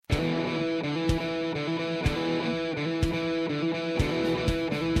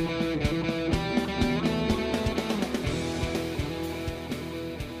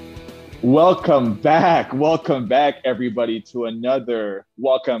Welcome back, everybody, to another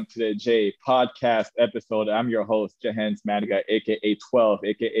Welcome to the J podcast episode. I'm your host, Jahens Madiga, aka 12,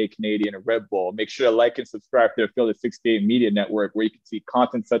 aka Canadian Red Bull. Make sure to like and subscribe to the Philly 68 Media Network, where you can see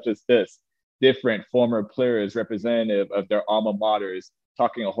content such as this, different former players representative of their alma maters,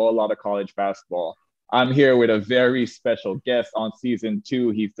 talking a whole lot of college basketball. I'm here with a very special guest on season 2.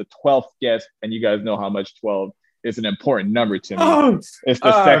 He's the 12th guest, and you guys know how much 12 is an important number to me. It's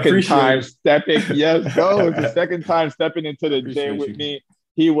the second time stepping. Yes, go. It's the second time stepping into the J with me.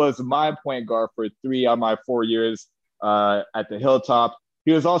 He was my point guard for 3 of my 4 years at the Hilltop.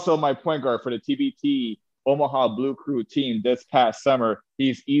 He was also my point guard for the TBT Omaha Blue Crew team this past summer.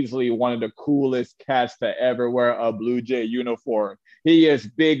 He's easily one of the coolest cats to ever wear a Blue Jay uniform. He is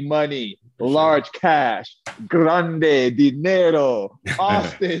big money, large cash, grande dinero,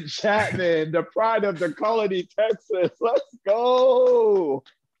 Austin Chapman, the pride of the colony, Texas. Let's go.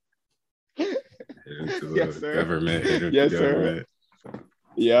 Yes, sir. Government. Yes, sir.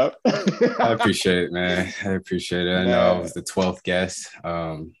 Yep. I appreciate it, man. I appreciate it. I know I was the 12th guest.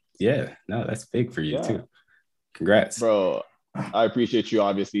 That's big for you too. Congrats. Bro, I appreciate you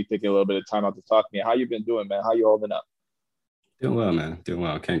obviously taking a little bit of time out to talk to me. How you been doing, man? How you holding up? Doing well, man. Doing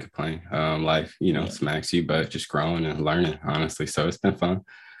well. Can't complain. Life, smacks you, but just growing and learning, honestly. So it's been fun.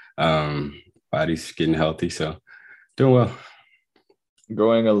 Body's getting healthy, so doing well.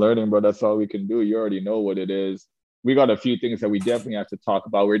 Growing and learning, bro. That's all we can do. You already know what it is. We got a few things that we definitely have to talk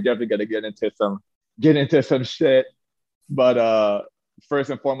about. We're definitely gonna get into some shit. But first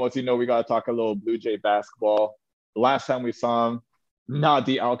and foremost, we gotta talk a little Blue Jay basketball. The last time we saw him, not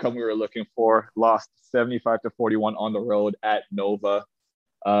the outcome we were looking for. Lost 75-41 on the road at Nova.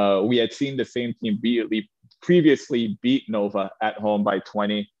 We had seen the same team previously beat Nova at home by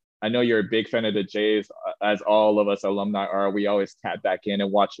 20. I know you're a big fan of the Jays, as all of us alumni are. We always tap back in and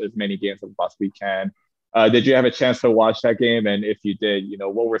watch as many games as we possibly can. Did you have a chance to watch that game? And if you did,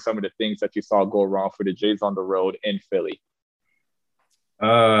 what were some of the things that you saw go wrong for the Jays on the road in Philly?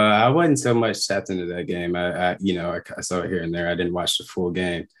 I wasn't so much tapped into that game. I saw it here and there. I didn't watch the full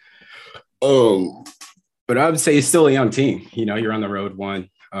game. But I would say it's still a young team. You're on the road 1,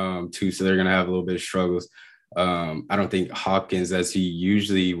 2, so they're gonna have a little bit of struggles. I don't think Hawkins, as he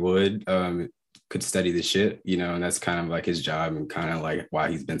usually would, could study the shit. And that's kind of like his job and kind of like why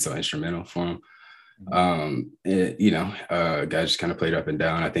he's been so instrumental for him. Guys just kind of played up and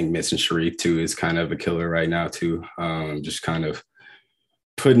down. I think missing Sharif too is kind of a killer right now too. Just kind of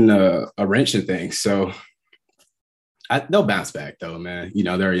putting a wrench in things. So they'll bounce back though, man.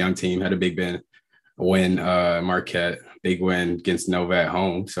 They're a young team, had a big win, Marquette, big win against Nova at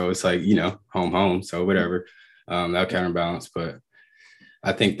home. So it's like, home. So whatever, that'll counterbalance. But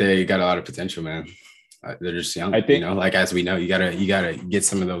I think they got a lot of potential, man. They're just young, I think, as we know, you gotta get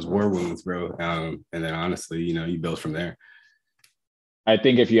some of those war wounds, bro. And then honestly, you build from there. I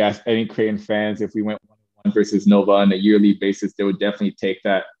think if you ask any Creighton fans, if we went 1-1 versus Nova on a yearly basis, they would definitely take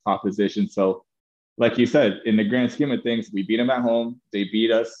that top position. So like you said, in the grand scheme of things, we beat them at home. They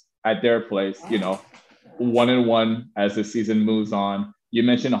beat us at their place, 1-1 as the season moves on. You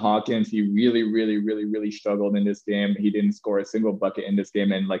mentioned Hawkins. He really, really, really, really struggled in this game. He didn't score a single bucket in this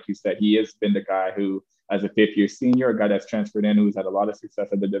game. And like you said, he has been the guy who, as a fifth-year senior, a guy that's transferred in, who's had a lot of success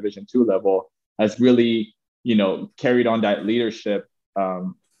at the Division II level, has really, carried on that leadership.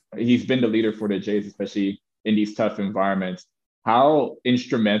 He's been the leader for the Jays, especially in these tough environments. How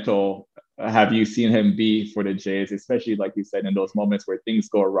instrumental have you seen him be for the Jays, especially, like you said, in those moments where things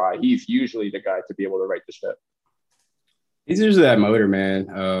go awry? He's usually the guy to be able to right the ship. He's usually that motor,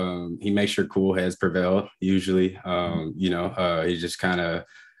 man. He makes sure cool heads prevail, usually. He's just kind of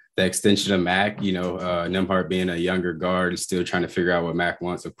the extension of Mac, Nembhard being a younger guard is still trying to figure out what Mac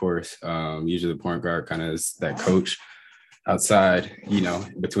wants, of course. Usually the point guard kind of is that coach outside,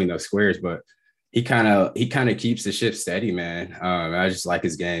 between those squares. But he kind of keeps the ship steady, man. I just like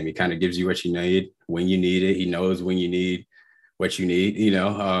his game. He kind of gives you what you need when you need it. He knows when you need what you need,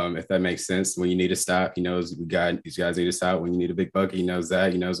 if that makes sense. When you need to stop, he knows these guys need to stop. When you need a big bucket, he knows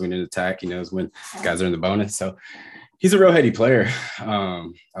that. He knows when to attack. He knows when guys are in the bonus. So he's a real heady player. I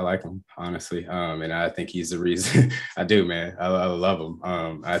like him, honestly. And I think he's the reason. I do, man. I love him.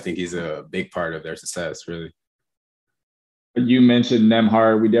 I think he's a big part of their success, really. You mentioned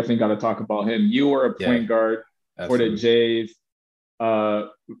Nembhard. We definitely got to talk about him. You were a point guard for the Jays.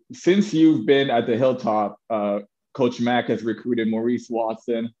 Since you've been at the Hilltop, Coach Mack has recruited Maurice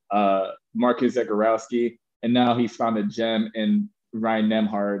Watson, Marcus Zagorowski, and now he's found a gem in Ryan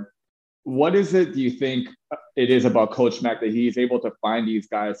Nembhard. What is it, do you think, it is about Coach Mack that he's able to find these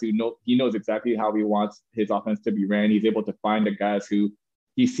guys who he knows exactly how he wants his offense to be ran? He's able to find the guys who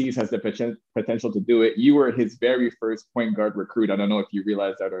he sees has the potential to do it. You were his very first point guard recruit. I don't know if you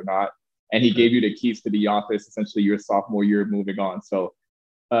realize that or not. And he gave you the keys to the office essentially your sophomore year moving on. So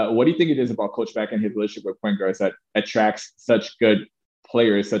what do you think it is about Coach Mack and his relationship with point guards that attracts such good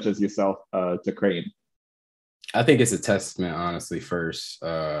players such as yourself to Creighton? I think it's a testament, honestly, first,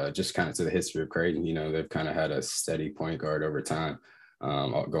 just kind of to the history of Creighton. You know, they've kind of had a steady point guard over time,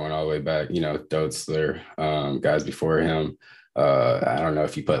 going all the way back, you know, Dotzler, guys before him. I don't know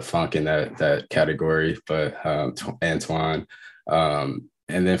if you put Funk in that category, but Antoine.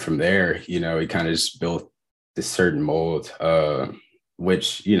 And then from there, you know, he kind of just built this certain mold,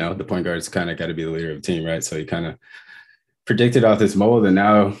 which, you know, the point guard's kind of got to be the leader of the team, right? So he kind of predicted off this mold, and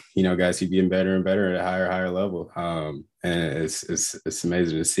now, you know, guys keep getting better and better at a higher level. And it's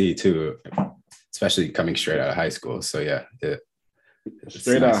amazing to see too, especially coming straight out of high school. So yeah,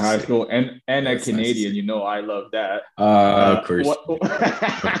 straight out of high school and a Canadian, nice. You know, I love that. Of course. Of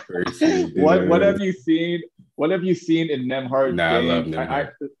course what have you seen? What have you seen in Nembhard? I love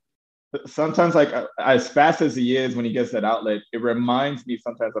Nembhard. Sometimes, like, as fast as he is when he gets that outlet, it reminds me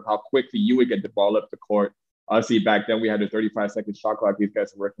sometimes of how quickly you would get the ball up the court. Obviously, back then we had a 35-second shot clock. These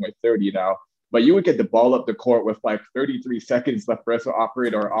guys are working with 30 now. But you would get the ball up the court with like 33 seconds left for us to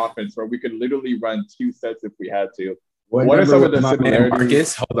operate our offense, where we could literally run 2 sets if we had to. What are some of the similarities?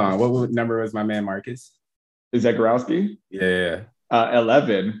 Marcus? Hold on. What number was my man Marcus? Zegarowski? Yeah.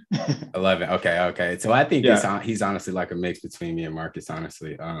 11. 11. Okay. So I think he's honestly like a mix between me and Marcus,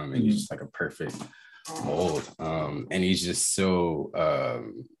 honestly. And he's just like a perfect mold. And he's just so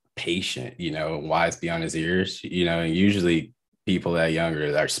patient, you know, wise beyond his ears, you know, and usually people that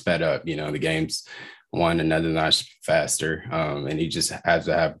younger are sped up, you know, the game's one another notch faster. And he just has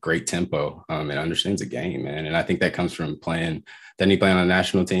to have great tempo and understands the game, man. And I think that comes from playing. Didn't he play on a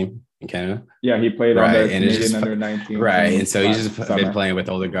national team in Canada? Yeah, he played on the Canadian under 19. Right. And so he's just been playing with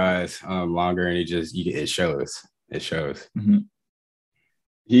older guys longer, and it shows. It shows. Mm-hmm.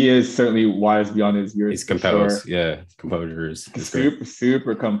 He is certainly wise beyond his years. He's composed. Sure. Yeah, composure is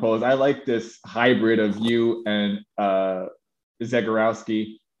super composed. I like this hybrid of you and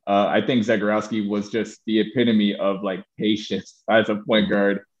Zegarowski. I think Zegarowski was just the epitome of like patience as a point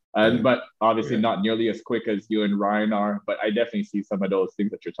guard. But obviously not nearly as quick as you and Ryan are. But I definitely see some of those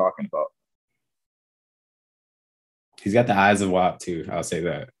things that you're talking about. He's got the eyes of WAP too. I'll say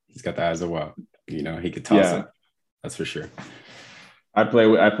that. He's got the eyes of WAP. You know, he could toss it. That's for sure. I play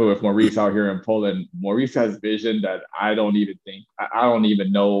with Maurice out here in Poland. Maurice has vision that I don't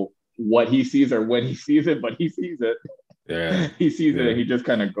even know what he sees or when he sees it, but he sees it. Yeah. He sees it and he just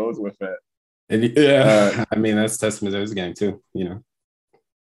kind of goes with it. And I mean, that's testament to his game too, you know.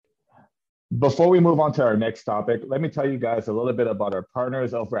 Before we move on to our next topic, let me tell you guys a little bit about our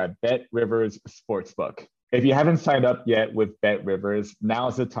partners over at BetRivers Sportsbook. If you haven't signed up yet with BetRivers,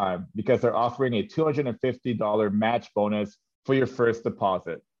 now's the time, because they're offering a $250 match bonus for your first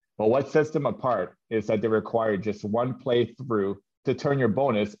deposit. But what sets them apart is that they require just one playthrough to turn your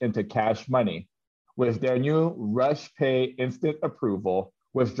bonus into cash money. With their new Rush Pay instant approval,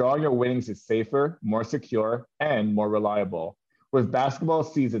 withdrawing your winnings is safer, more secure, and more reliable. With basketball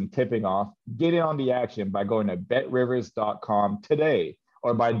season tipping off, get in on the action by going to betrivers.com today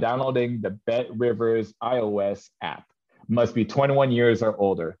or by downloading the BetRivers iOS app. Must be 21 years or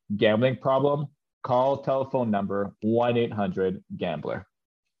older. Gambling problem? Call telephone number 1-800-GAMBLER.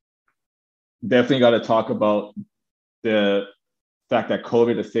 Definitely got to talk about the fact that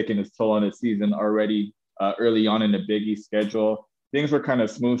COVID has taken its toll on the season already early on in the Big East schedule. Things were kind of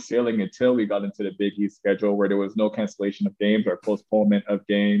smooth sailing until we got into the Big East schedule, where there was no cancellation of games or postponement of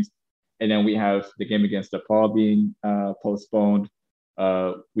games. And then we have the game against DePaul being postponed.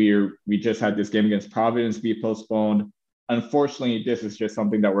 We just had this game against Providence be postponed. Unfortunately, this is just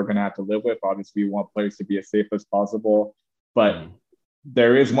something that we're going to have to live with. Obviously, we want players to be as safe as possible. But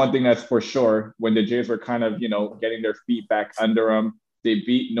there is one thing that's for sure. When the Jays were kind of, you know, getting their feet back under them, they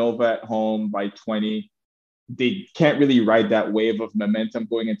beat Nova at home by 20. They can't really ride that wave of momentum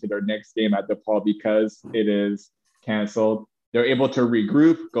going into their next game at DePaul because it is canceled. They're able to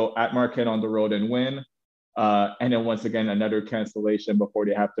regroup, go at Marquette on the road and win. And then once again, another cancellation before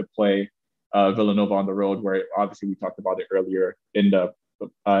they have to play Villanova on the road, where obviously we talked about it earlier in the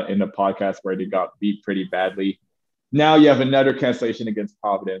podcast, where they got beat pretty badly. Now you have another cancellation against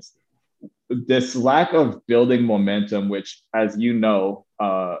Providence. This lack of building momentum, which, as you know,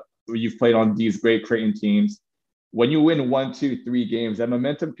 you've played on these great Creighton teams. When you win 1, 2, 3 games, that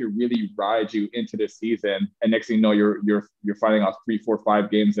momentum can really ride you into the season. And next thing you know, you're fighting off 3, 4, 5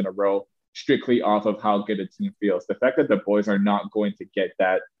 games in a row, strictly off of how good a team feels. The fact that the boys are not going to get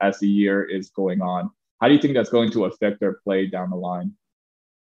that as the year is going on, how do you think that's going to affect their play down the line?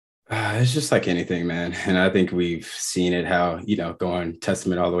 It's just like anything, man. And I think we've seen it how, going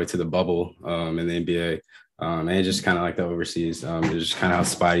testament all the way to the bubble in the NBA. And just kind of like the overseas, it's just kind of how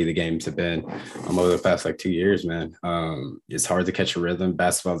spotty the games have been over the past like 2 years, man. It's hard to catch a rhythm.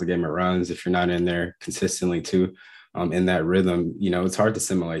 Basketball's a game of runs. If you're not in there consistently too, in that rhythm, it's hard to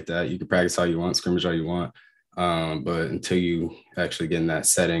simulate that. You can practice all you want, scrimmage all you want. But until you actually get in that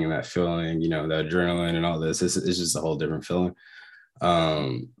setting and that feeling, that adrenaline and all this, it's just a whole different feeling.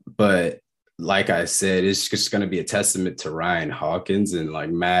 But like I said, it's just going to be a testament to Ryan Hawkins and like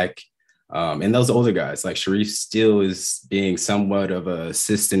Mac, and those older guys. Like Sharif still is being somewhat of a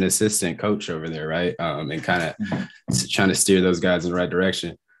assistant coach over there, right? And kind of trying to steer those guys in the right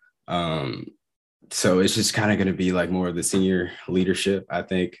direction. So it's just kind of going to be like more of the senior leadership, I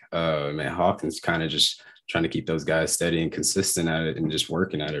think. Man, Hawkins kind of just trying to keep those guys steady and consistent at it and just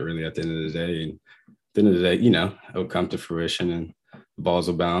working at it really at the end of the day. And at the end of the day, it'll come to fruition and the balls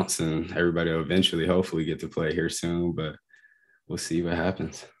will bounce and everybody will eventually hopefully get to play here soon, but we'll see what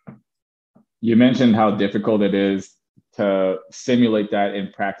happens. You mentioned how difficult it is to simulate that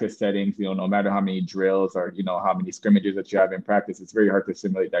in practice settings. No matter how many drills or, how many scrimmages that you have in practice, it's very hard to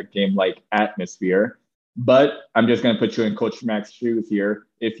simulate that game-like atmosphere. But I'm just going to put you in Coach Mac's shoes here.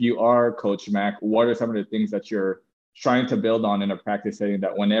 If you are Coach Mac, what are some of the things that you're trying to build on in a practice setting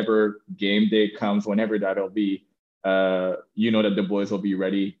that whenever game day comes, whenever that'll be, that the boys will be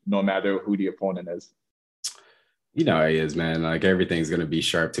ready no matter who the opponent is? He is, man. Like everything's going to be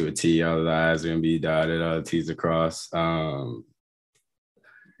sharp to a T. All the I's are going to be dotted, all the T's across.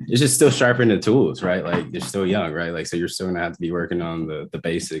 It's just still sharpening the tools, right? Like you're still young, right? Like, so you're still going to have to be working on the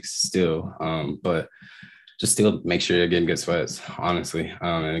basics still. But just still make sure you're getting good sweats, honestly.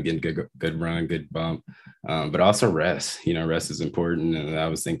 And again, good run, good bump. But also rest, rest is important. And I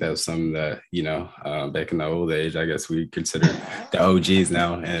always think that was something that, back in the old age, I guess we consider the OGs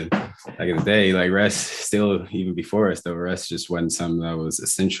now. And back in the day, like rest still, even before us, though, rest just wasn't something that was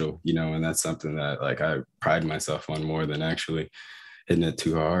essential, and that's something that like I pride myself on more than actually hitting it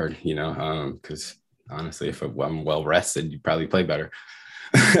too hard, because honestly, if I'm well rested, you probably play better.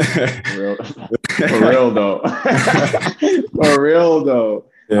 For real though. For real though.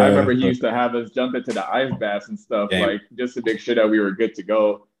 Yeah. I remember he used to have us jump into the ice baths and stuff, like just to make sure that we were good to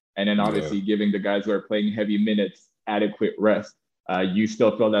go. And then obviously giving the guys who are playing heavy minutes adequate rest. You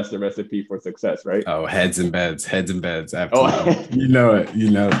still feel that's the recipe for success, right? Oh, heads and beds. Absolutely. Oh. You know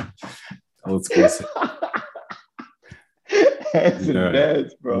it. Old school. Heads and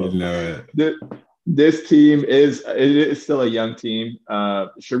beds, bro. You know it. This team is still a young team.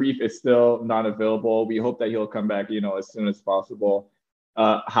 Sharif is still not available. We hope that he'll come back, as soon as possible.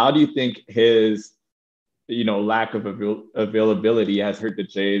 How do you think his, lack of availability has hurt the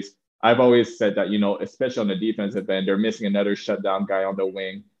Jays? I've always said that, especially on the defensive end, they're missing another shutdown guy on the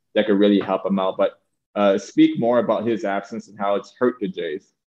wing that could really help them out. But speak more about his absence and how it's hurt the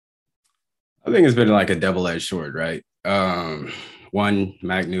Jays. I think it's been like a double-edged sword, right? One,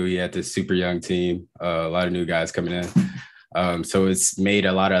 Mac knew he had this super young team, a lot of new guys coming in. So it's made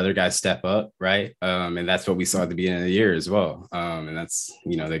a lot of other guys step up, right? And that's what we saw at the beginning of the year as well. And that's,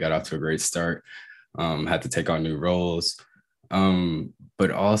 they got off to a great start, had to take on new roles.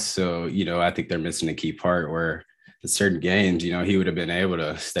 But also, I think they're missing a key part where in certain games, he would have been able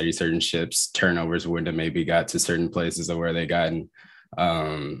to steady certain ships, turnovers wouldn't have maybe got to certain places of where they gotten.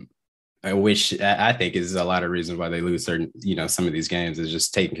 Which I think is a lot of reasons why they lose certain, some of these games is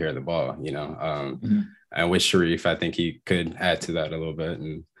just taking care of the ball, And with Sharif, I think he could add to that a little bit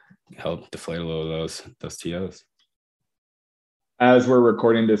and help deflate a little of those TOs. As we're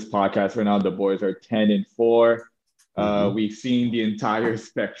recording this podcast right now, the boys are 10-4. We've seen the entire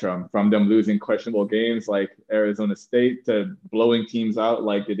spectrum from them losing questionable games like Arizona State to blowing teams out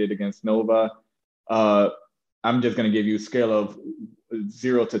like they did against Nova. I'm just going to give you a scale of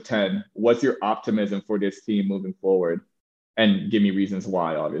 0 to 10. What's your optimism for this team moving forward? And give me reasons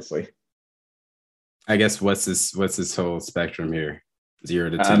why, obviously. I guess what's this whole spectrum here?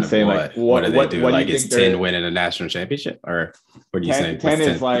 0 to 10 I'm saying what? Like, what do they do? What like do is 10 winning a national championship? Or what do you say? 10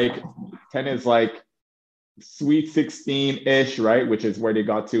 is like 10 is like Sweet 16-ish, right? Which is where they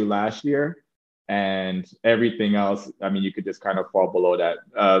got to last year. And everything else, I mean, you could just kind of fall below that.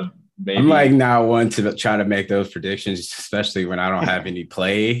 Maybe. I'm like not one to try to make those predictions, especially when I don't have any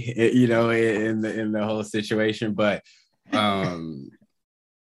play, in the whole situation. But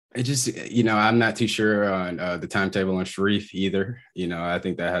it just, I'm not too sure on the timetable on Sharif either. I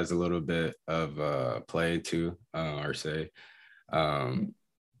think that has a little bit of play too, or say.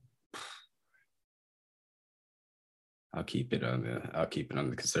 I'll keep it on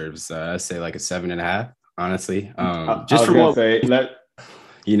the conservative side. I'd say like a 7.5, honestly.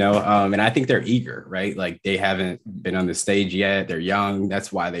 and I think they're eager, right? Like they haven't been on the stage yet. They're young.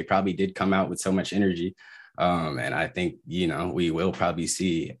 That's why they probably did come out with so much energy. And I think, we will probably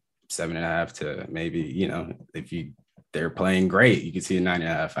see 7.5 to maybe, if they're playing great, you can see a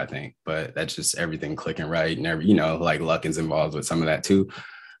 9.5, I think, but that's just everything clicking right. And like luck is involved with some of that too.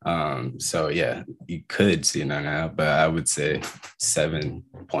 So yeah, you could see a 9.5, but I would say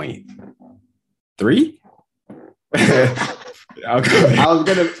 7.3. I was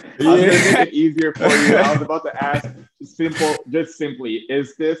gonna make it easier for you. I was about to ask simply,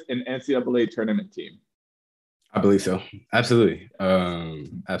 is this an NCAA tournament team? I believe so. Absolutely.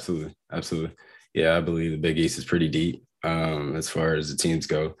 Absolutely. Yeah, I believe the Big East is pretty deep as far as the teams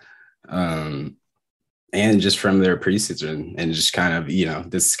go. And just from their preseason and just kind of,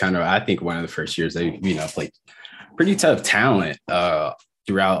 this is kind of, I think one of the first years they, played pretty tough talent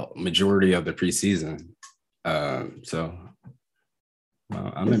throughout majority of the preseason.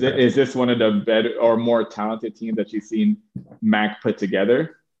 Is this one of the better or more talented teams that you've seen MAC put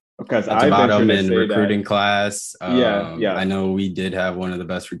together? Because I bottom in recruiting class. Yeah. I know we did have one of the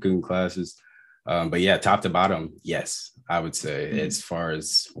best recruiting classes. But yeah, top to bottom, yes, I would say as far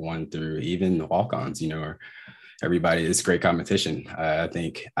as 1 through even the walk-ons, or everybody, it's great competition. I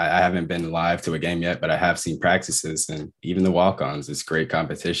think I haven't been live to a game yet, but I have seen practices, and even the walk-ons, it's great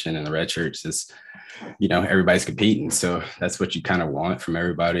competition, and the red shirts is, everybody's competing. So that's what you kind of want from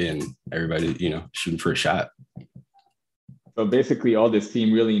everybody, and everybody, shooting for a shot. So basically all this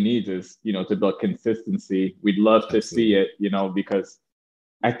team really needs is, to build consistency. We'd love to see it, because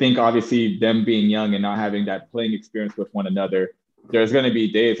I think obviously them being young and not having that playing experience with one another, there's going to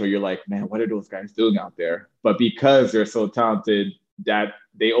be days where you're like, man, what are those guys doing out there? But because they're so talented that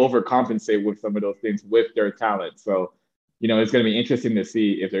they overcompensate with some of those things with their talent. So, it's going to be interesting to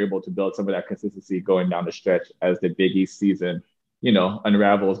see if they're able to build some of that consistency going down the stretch as the Big East season,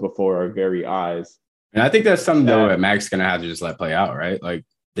 unravels before our very eyes. And I think that's something though that Mac's going to have to just let play out, right? Like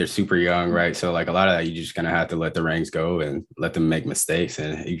they're super young, right? So like a lot of that, you just going to have to let the ranks go and let them make mistakes.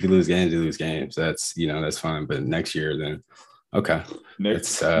 And if you lose games, you lose games. That's, that's fine. But next year, then, okay.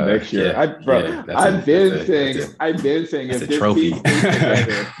 Next year. I've been saying that's a trophy.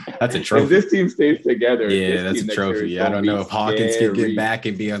 That's a trophy. If this team stays together. Yeah, that's a trophy. I don't know if Hawkins can get back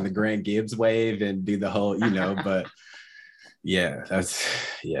and be on the Grant Gibbs wave and do the whole, but yeah,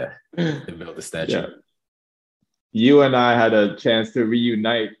 build the statue. Yeah. You and I had a chance to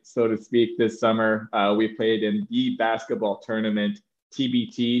reunite, so to speak, this summer. We played in the basketball tournament,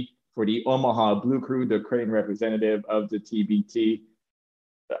 TBT, for the Omaha Blue Crew, the Creighton representative of the TBT.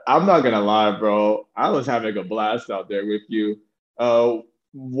 I'm not going to lie, bro. I was having a blast out there with you.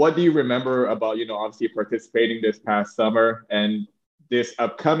 What do you remember about, obviously participating this past summer and this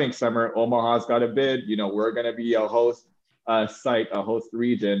upcoming summer? Omaha's got a bid. We're going to be a host site, a host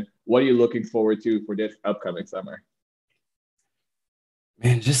region. What are you looking forward to for this upcoming summer?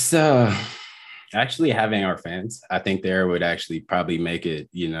 Man, just actually having our fans, I think there would actually probably make it,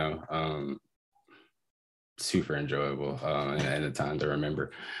 super enjoyable and a time to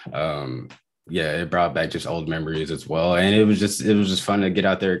remember. It brought back just old memories as well. And it was just fun to get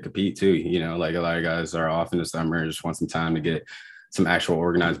out there and compete too. Like a lot of guys are off in the summer and just want some time to get some actual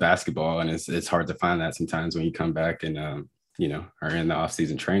organized basketball. And it's hard to find that sometimes when you come back and, are in the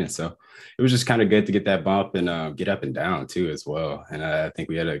off-season training. So it was just kind of good to get that bump and get up and down too as well. And I think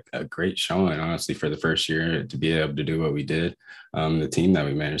we had a great showing, honestly, for the first year to be able to do what we did, the team that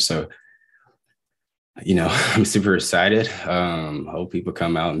we managed. So, I'm super excited. Hope people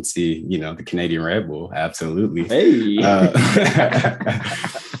come out and see, the Canadian Red Bull. Absolutely. Hey.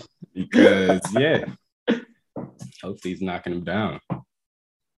 Because, hopefully he's knocking them down.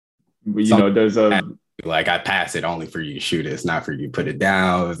 There's like I pass it only for you to shoot it. It's not for you to put it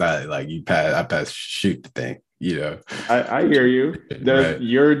down. It's not like I pass shoot the thing, I hear you. Right.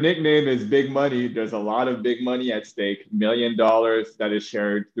 Your nickname is Big Money. There's a lot of big money at stake, $1 million that is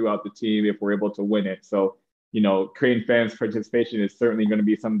shared throughout the team if we're able to win it. So, Creighton fans' participation is certainly going to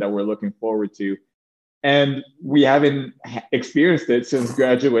be something that we're looking forward to. And we haven't experienced it since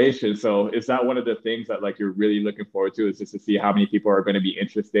graduation. So is that one of the things that like you're really looking forward to, is just to see how many people are going to be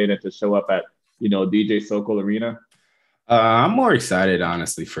interested and to show up at, DJ Sokol Arena? I'm more excited,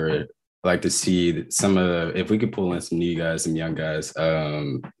 honestly, for like to see some of the, if we could pull in some new guys, some young guys,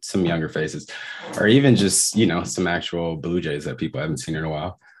 some younger faces, or even just, some actual Blue Jays that people haven't seen in a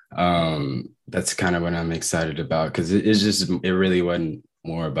while. That's kind of what I'm excited about, because it really wasn't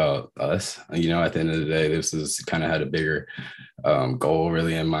more about us. At the end of the day, this is kind of had a bigger goal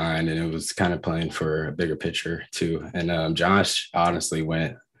really in mind, and it was kind of playing for a bigger picture too. And Josh honestly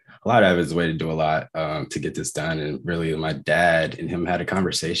went a lot of his way to do a lot to get this done. And really, my dad and him had a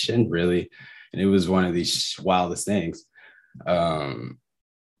conversation, really, and it was one of these wildest things.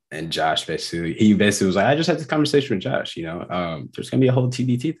 And Josh he basically was like, I just had this conversation with Josh, there's gonna be a whole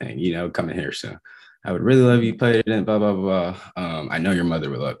TBT thing, coming here. So I would really love you play it and blah, blah, blah. I know your mother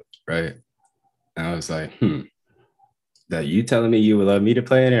would love it, right? And I was like, that you telling me you would love me to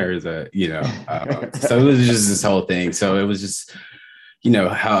play in it, or is that, so it was just this whole thing. So it was just,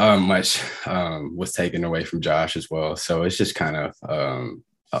 how much was taken away from Josh as well. So it's just kind of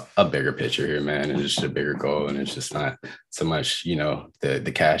a bigger picture here, man, and it's just a bigger goal, and it's just not so much,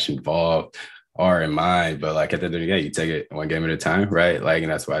 the cash involved are in mind, but like at the end of the day, you take it one game at a time, right? Like,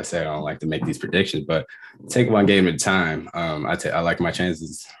 and that's why I say I don't like to make these predictions, but take one game at a time. I like my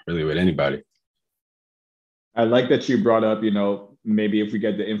chances really with anybody. I like that you brought up, maybe if we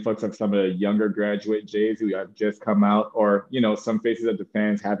get the influx of some of the younger graduate Jays who have just come out, or, some faces that the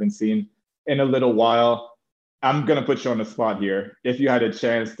fans haven't seen in a little while. I'm going to put you on the spot here. If you had a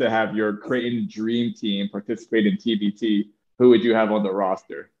chance to have your Creighton dream team participate in TBT, who would you have on the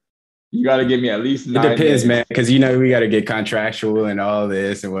roster? You got to give me at least 9 It depends, names. man, because, we got to get contractual and all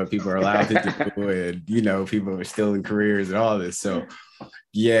this and what people are allowed to do. And, people are still in careers and all this. So,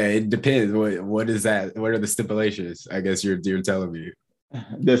 yeah, it depends. What is that? What are the stipulations? I guess you're telling me.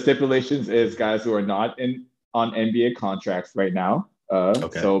 The stipulations is guys who are not on NBA contracts right now.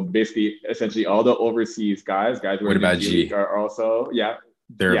 Okay. So basically, essentially, all the overseas guys who are in the G League are also,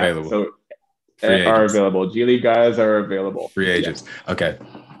 they're available. So are available. G League guys are available. Free agents. Yeah. Okay.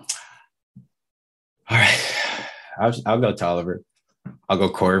 All right. I'll go Tolliver. I'll go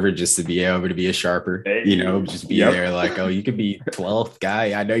Korver just to be able to be a sharper, just be there like, oh, you could be 12th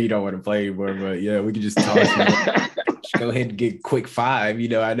guy. I know you don't want to play anymore, but yeah, we could just toss just go ahead and get quick 5.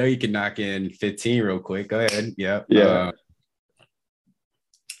 I know you can knock in 15 real quick. Go ahead. Yeah. Yeah.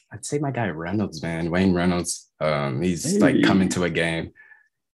 I'd say my guy Reynolds, man, Wayne Reynolds. He's like coming to a game.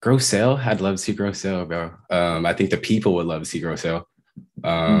 Grosel, I'd love to see Grosel, bro. I think the people would love to see Grosel.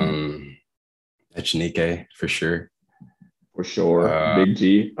 Echenike for sure. For sure. Big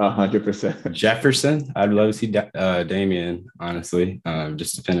G, 100%. Jefferson, I'd love to see Damian, honestly,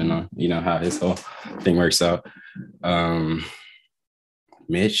 just depending on, how his whole thing works out.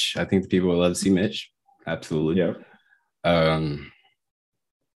 Mitch, I think the people would love to see Mitch. Absolutely. Yeah.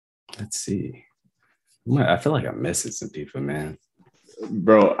 Let's see. I feel like I'm missing some people, man.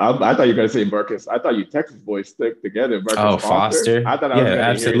 Bro, I thought you were going to say Marcus. I thought you Texas boys stick together. Marcus Foster. I thought I was going to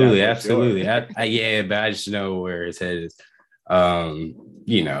absolutely. Hear that absolutely. Sure. But I just know where his head is. I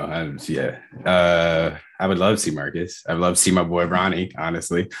would love to see Marcus. I would love to see my boy Ronnie,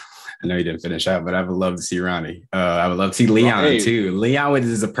 honestly. I know he didn't finish out, but I would love to see Ronnie. I would love to see Leon too. Leon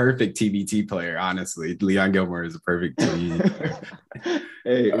is a perfect TBT player, honestly. Leon Gilmore is a perfect TBT player.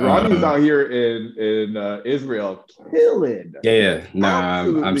 Hey, Ronnie's out here in Israel killing. Yeah. No,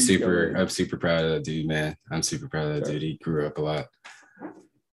 I'm super proud of that dude, man. I'm super proud of that dude. He grew up a lot.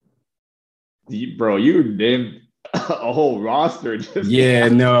 Bro, you named a whole roster. I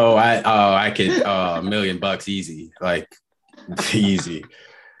could $1 million easy. Like easy.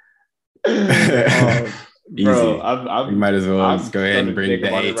 Easy. Bro, we might as well go ahead and bring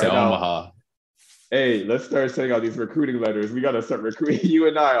the A to Omaha. Hey, let's start sending out these recruiting letters. We got to start recruiting you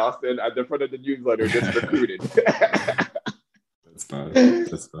and I, Austin, at the front of the newsletter, just recruited. That's fine.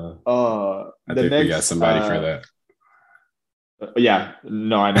 I think we got somebody for that. Yeah,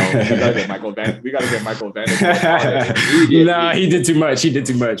 no, I know. We gotta get Michael Van. No, he did too much.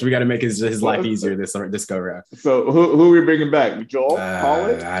 We got to make his life easier this go around. So who are we bringing back? Joel?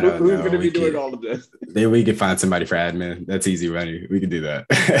 Collins? Who's going to be doing all of this? Then we could find somebody for admin. That's easy money. We could do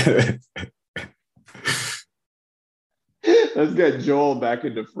that. Let's get Joel back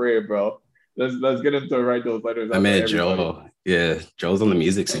in the frame, bro. Let's get him to write those letters. I met Joel. Yeah, Joel's on the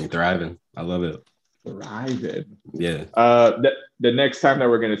music scene, thriving. I love it. Thriving. Yeah. The next time that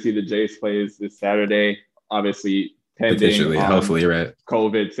we're going to see the Jays play is this Saturday. Obviously, pending hopefully, right?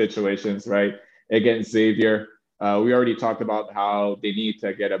 COVID situations, right? Against Xavier. We already talked about how they need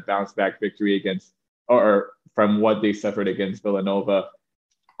to get a bounce back victory from what they suffered against Villanova.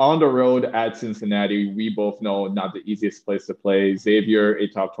 On the road at Cincinnati, we both know not the easiest place to play. Xavier, a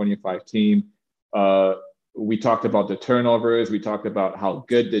top 25 team. We talked about the turnovers. We talked about how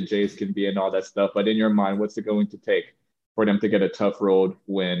good the Jays can be and all that stuff. But in your mind, what's it going to take for them to get a tough road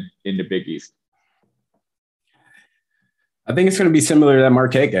win in the Big East? I think it's going to be similar to that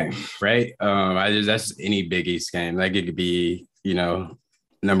Marquette game, right? That's any Big East game. Like it could be,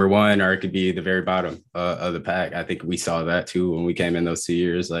 number one, or it could be the very bottom of the pack. I think we saw that too when we came in those 2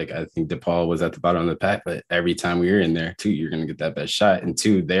 years. Like I think DePaul was at the bottom of the pack, but every time we were in there, too, you're going to get that best shot. And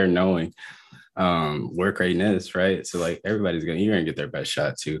two, they're knowing where Creighton is, right? So like you're gonna get their best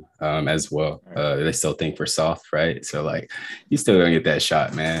shot too, as well. They still think we're soft, right? So like you still gonna get that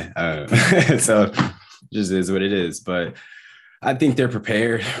shot, man. So just is what it is. But I think they're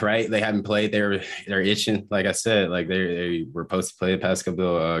prepared, right? They haven't played. They're itching. Like I said, like they were supposed to play the past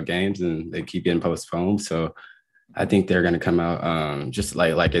couple of games, and they keep getting postponed. So I think they're gonna come out just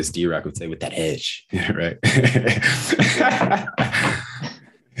like as D-Rock would say, with that edge, right?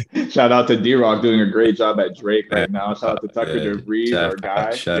 Shout out to D-Rock doing a great job at Drake right now. Shout out to Tucker DeVries, our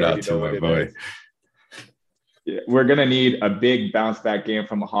guy. Shout out to my boy. Yeah, we're gonna need a big bounce back game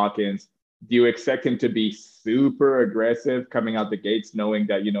from Hawkins. Do you expect him to be super aggressive coming out the gates, knowing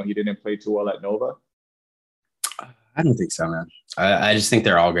that, you know, he didn't play too well at Nova? I don't think so, man. I just think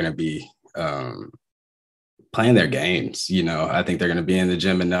they're all going to be playing their games. You know, I think they're going to be in the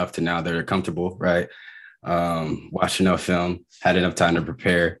gym enough to now they're comfortable, right? Watch enough film, had enough time to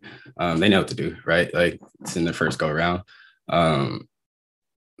prepare. They know what to do, right? Like it's in the first go around. I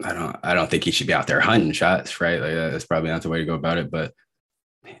don't think he should be out there hunting shots, right? Like that's probably not the way to go about it, but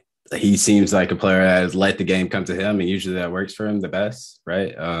he seems like a player that has let the game come to him, and usually that works for him the best,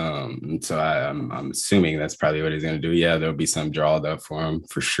 right? So I'm assuming that's probably what he's going to do. Yeah, there'll be some drawed up for him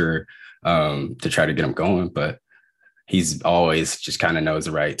for sure, to try to get him going, but he's always just kind of knows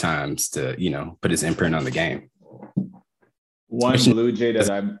the right times to, you know, put his imprint on the game. One Blue Jay that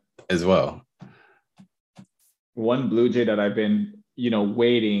I've been, you know,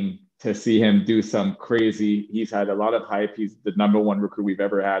 waiting to see him do some crazy. He's had a lot of hype. He's the number one recruit we've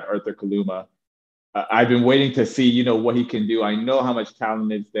ever had, Arthur Kaluma. I've been waiting to see, you know, what he can do. I know how much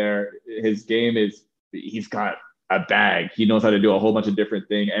talent is there. His game is, he's got a bag. He knows how to do a whole bunch of different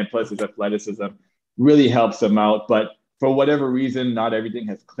things. And plus his athleticism really helps him out. But for whatever reason, not everything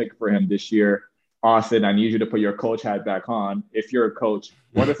has clicked for him this year. Austin, I need you to put your coach hat back on. If you're a coach,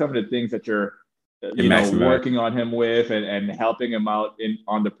 what are some of the things that you're working on him with and helping him out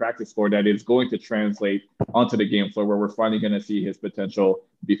on the practice floor that is going to translate onto the game floor, where we're finally going to see his potential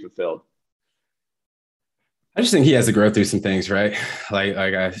be fulfilled? I just think he has to grow through some things, right? Like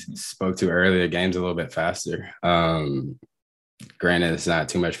I spoke to earlier, the game's a little bit faster. Granted, it's not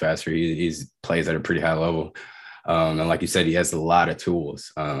too much faster. He's plays at a pretty high level. And like you said, he has a lot of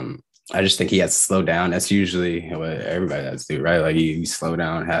tools. I just think he has to slow down. That's usually what everybody has to do, right? Like you slow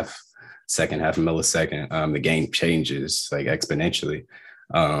down half a millisecond, the game changes like exponentially.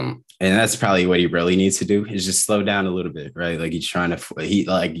 And that's probably what he really needs to do, is just slow down a little bit, right? Like he's trying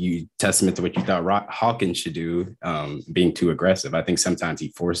to, testament to what you thought Hawkins should do, being too aggressive. I think sometimes he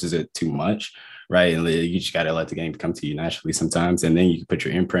forces it too much, right? And you just got to let the game come to you naturally sometimes. And then you can put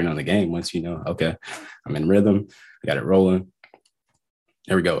your imprint on the game once you know, okay, I'm in rhythm, I got it rolling.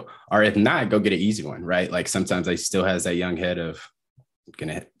 There we go. Or if not, go get an easy one, right? Like sometimes he still has that young head of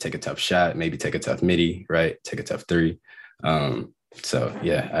gonna take a tough shot, maybe take a tough midi, right? Take a tough three. So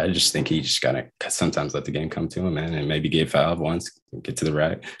yeah, I just think he just gotta sometimes let the game come to him, man, and maybe get fouled once, get to the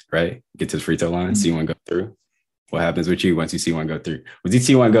right, get to the free throw line, see one go through. What happens with you once you see one go through? When you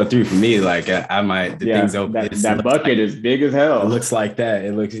see one go through, for me, like I might things open. That bucket is big as hell. It looks like that.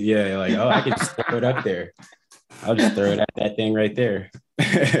 It looks like, oh, I can just throw it up there. I'll just throw it at that thing right there.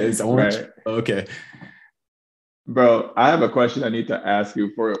 It's orange. Right. Okay. Bro, I have a question I need to ask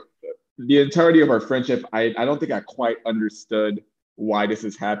you. For the entirety of our friendship, I don't think I quite understood why this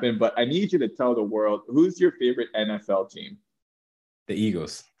has happened, but I need you to tell the world, who's your favorite NFL team? The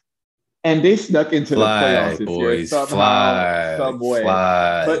Eagles. And they snuck into the playoffs this year somehow, some way.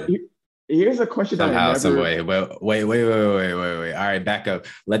 But here's a question some way. Wait. All right, back up.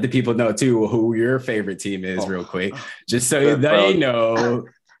 Let the people know too who your favorite team is real quick, just so they know.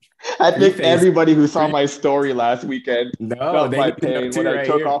 I think everybody who saw my story last weekend felt my pain when I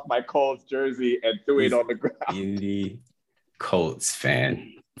took off my Colts jersey and threw it on the ground. Beauty Colts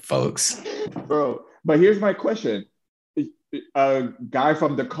fan, folks. Bro, but here's my question. A guy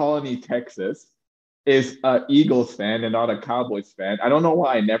from the Colony, Texas, is an Eagles fan and not a Cowboys fan. I don't know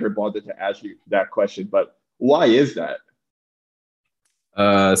why I never bothered to ask you that question, but why is that?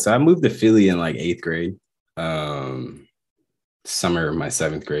 So I moved to Philly in like 8th grade. Summer of my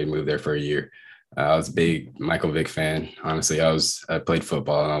 7th grade, moved there for a year. I was a big Michael Vick fan. Honestly, I played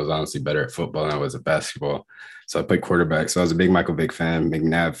football, and I was honestly better at football than I was at basketball. So I played quarterback. So I was a big Michael Vick fan,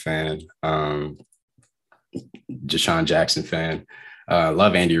 McNabb fan, Deshaun Jackson fan.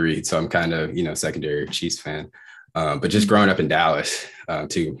 Love Andy Reid, so I'm kind of, secondary Chiefs fan. But just growing up in Dallas,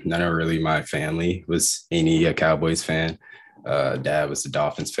 too, none of really my family was any Cowboys fan. Dad was a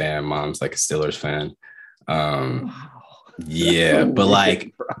Dolphins fan. Mom's like a Steelers fan. Wow. Yeah, So but weird,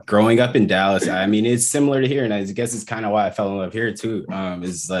 like bro. growing up in Dallas, I mean, it's similar to here, and I guess it's kind of why I fell in love here too.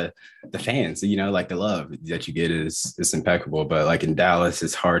 Is the fans, like the love that you get is impeccable, but like in Dallas,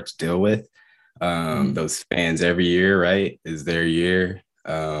 it's hard to deal with. Those fans every year, right? Is their year.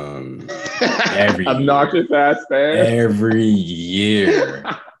 Every year, Obnoxious ass fan. every year,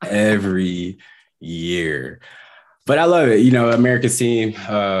 every year. But I love it. America's team,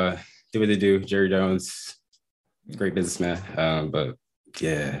 do what they do. Jerry Jones, great businessman. But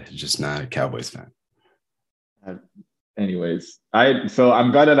yeah, just not a Cowboys fan. Anyways,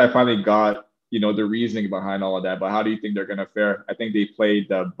 I'm glad that I finally got the reasoning behind all of that. But how do you think they're gonna fare? I think they played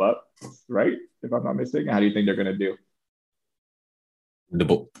the Bucks, right? If I'm not mistaken. How do you think they're gonna do?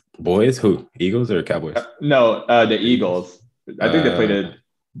 The boys, who? Eagles or Cowboys? No, the Eagles. I think they played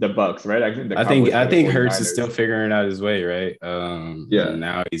the Bucks, right? I think the Cowboys I played the think Hurts is 49ers. still figuring out his way, right? Yeah.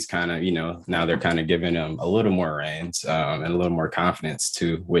 Now he's kind of, now they're kind of giving him a little more reins and a little more confidence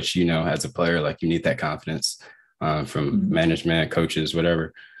too, which as a player, like you need that confidence from management, coaches,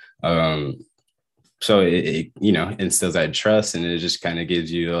 whatever. So it instills that trust, and it just kind of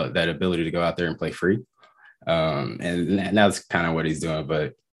gives you that ability to go out there and play free. And that's kind of what he's doing.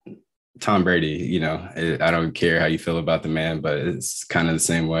 But Tom Brady, I don't care how you feel about the man, but it's kind of the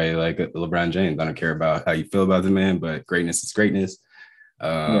same way like LeBron James. I don't care about how you feel about the man, but greatness is greatness.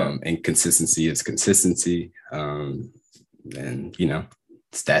 And consistency is consistency. And,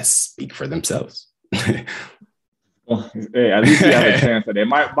 stats speak for themselves. Well, hey, at least you have a chance today.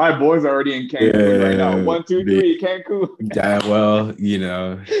 My boys are already in Cancun right now. 1, 2, 3, Cancun. Yeah, well,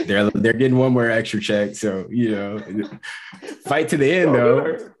 they're getting one more extra check. So, fight to the end,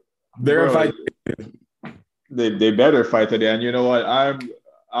 though. They're a fight. They better fight to the end. You know what?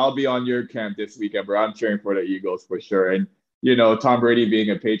 I'll be on your camp this weekend, bro. I'm cheering for the Eagles for sure. And Tom Brady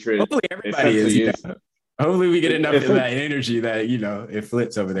being a Patriot, hopefully everybody is. Hopefully we get enough of that energy that it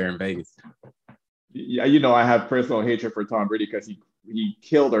flips over there in Vegas. Yeah, I have personal hatred for Tom Brady because he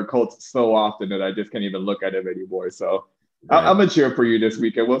killed our Colts so often that I just can't even look at him anymore. So right. I'm gonna cheer for you this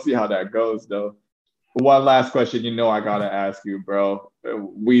weekend. We'll see how that goes, though. One last question, I gotta ask you, bro.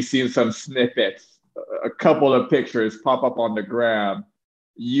 We've seen some snippets, a couple of pictures pop up on the gram.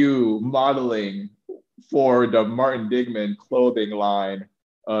 You modeling for the Martin Digman clothing line.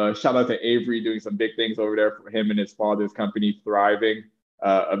 Shout out to Avery doing some big things over there for him and his father's company, Thriving.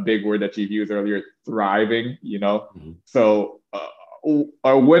 A big word that you've used earlier, thriving, Mm-hmm. So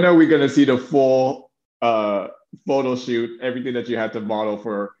when are we going to see the full photo shoot, everything that you had to model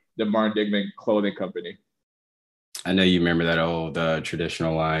for the Martin Digman clothing company? I know you remember that old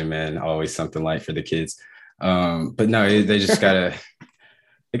traditional line, man, always something light for the kids. But no, they just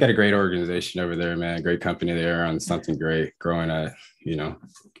they got a great organization over there, man. Great company there on something great, growing at,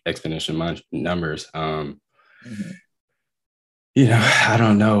 exponential numbers. Mm-hmm. I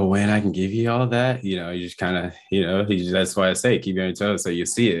don't know when I can give you all that. You just kind of, that's why I say keep you on your toes so you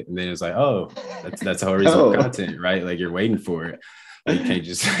see it. And then it's like, oh, that's how original content, right? Like you're waiting for it. Like you can't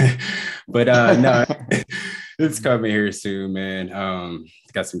just, but no, it's coming here soon, man.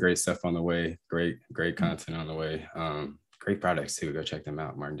 It's got some great stuff on the way. Great content on the way. Great products too. Go check them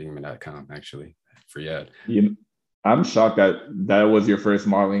out. martindigman.com actually for yet. I'm shocked that was your first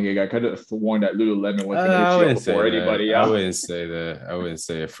modeling gig. I could have sworn that Lululemon was going to hit you before anybody else. I wouldn't say that. I wouldn't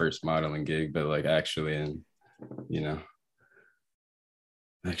say a first modeling gig, but like actually in the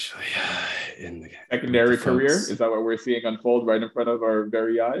secondary career. Is that what we're seeing unfold right in front of our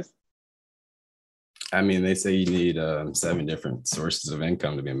very eyes? I mean, they say you need 7 different sources of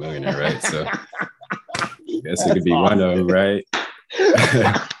income to be a millionaire, right? So I guess it could be awesome. One of them, right?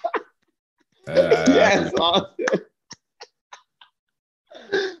 Yes, Austin.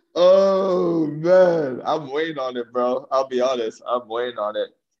 Oh man, I'm waiting on it, bro. I'll be honest, I'm waiting on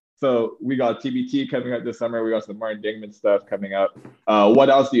it. So we got TBT coming up this summer. We got some Martin Digman stuff coming up. What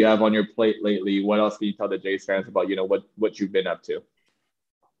else do you have on your plate lately? What else can you tell the Jays fans about what you've been up to?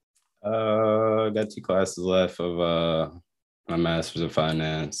 Got 2 classes left of my master's of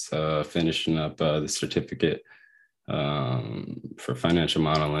finance. Finishing up the certificate for financial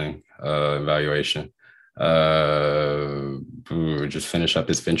modeling evaluation. Just finish up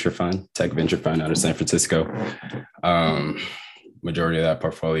his tech venture fund out of San Francisco. Majority of that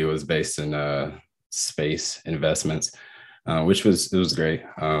portfolio was based in space investments, which was great.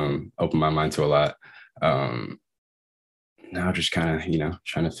 Opened my mind to a lot. Now just kind of,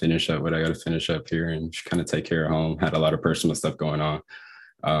 trying to finish up what I got to finish up here and just kind of take care of home. Had a lot of personal stuff going on.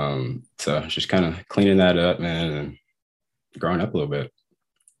 So just kind of cleaning that up, man, and growing up a little bit.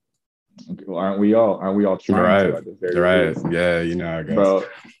 Aren't we all? Aren't we all trying to at the very least? Yeah, you know, I guess. Bro,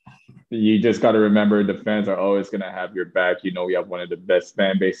 you just got to remember the fans are always going to have your back. You know, we have one of the best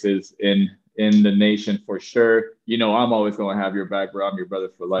fan bases in the nation for sure. You know, I'm always going to have your back, bro. I'm your brother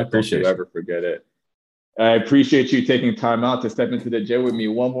for life. Don't you ever forget it. I appreciate you taking time out to step into the gym with me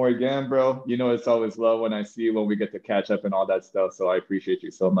one more again, bro. You know, it's always love when I see you, when we get to catch up and all that stuff. So I appreciate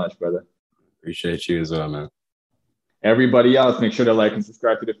you so much, brother. Appreciate you as well, man. Everybody else, make sure to like and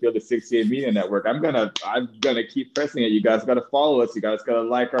subscribe to the Field of 68 Media Network. I'm gonna keep pressing it. You guys gotta follow us. You guys gotta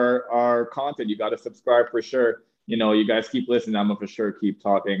like our content. You gotta subscribe for sure. You know, you guys keep listening. I'm gonna for sure keep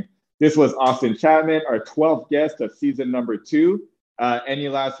talking. This was Austin Chapman, our 12th guest of season number 2. Any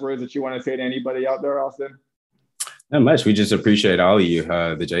last words that you want to say to anybody out there, Austin? Not much. We just appreciate all of you,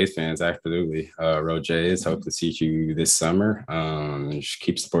 the Jays fans. Absolutely. Road Jays, hope to see you this summer. Just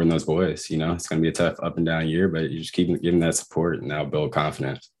keep supporting those boys. You know, it's going to be a tough up and down year, but you just keep giving that support and that'll build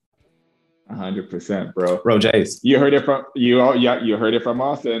confidence. 100%, bro. Road Jays. You heard it from you. You heard it from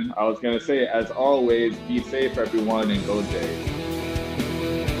Austin. I was going to say, as always, be safe, everyone, and go Jays.